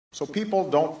so people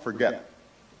don't forget.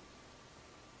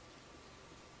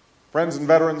 Friends and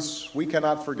veterans, we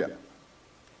cannot forget.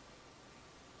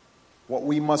 What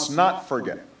we must not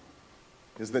forget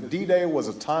is that D-Day was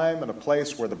a time and a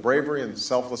place where the bravery and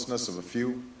selflessness of a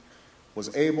few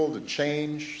was able to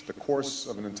change the course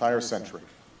of an entire century.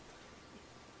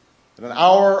 In an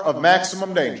hour of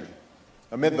maximum danger,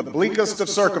 amid the bleakest of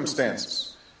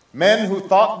circumstances, men who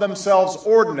thought themselves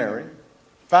ordinary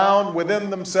found within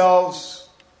themselves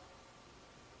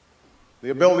the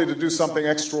ability to do something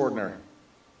extraordinary.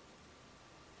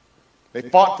 They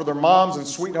fought for their moms and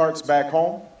sweethearts back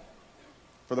home,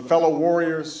 for the fellow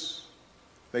warriors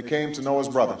they came to know as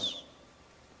brothers.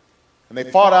 And they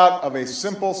fought out of a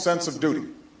simple sense of duty,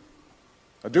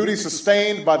 a duty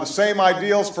sustained by the same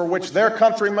ideals for which their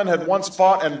countrymen had once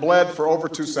fought and bled for over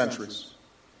 2 centuries.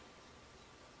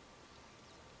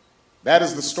 That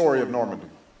is the story of Normandy,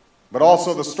 but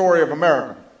also the story of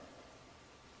America,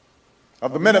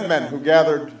 of the Minutemen who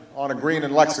gathered on a green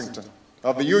in Lexington,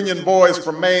 of the Union boys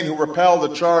from Maine who repelled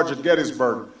the charge at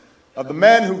Gettysburg, of the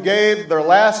men who gave their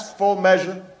last full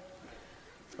measure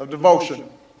of devotion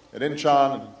at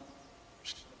Inchon and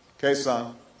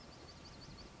Quezon,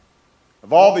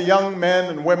 of all the young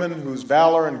men and women whose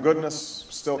valor and goodness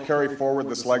still carry forward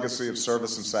this legacy of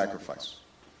service and sacrifice.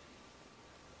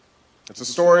 It's a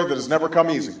story that has never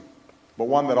come easy, but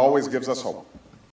one that always gives us hope.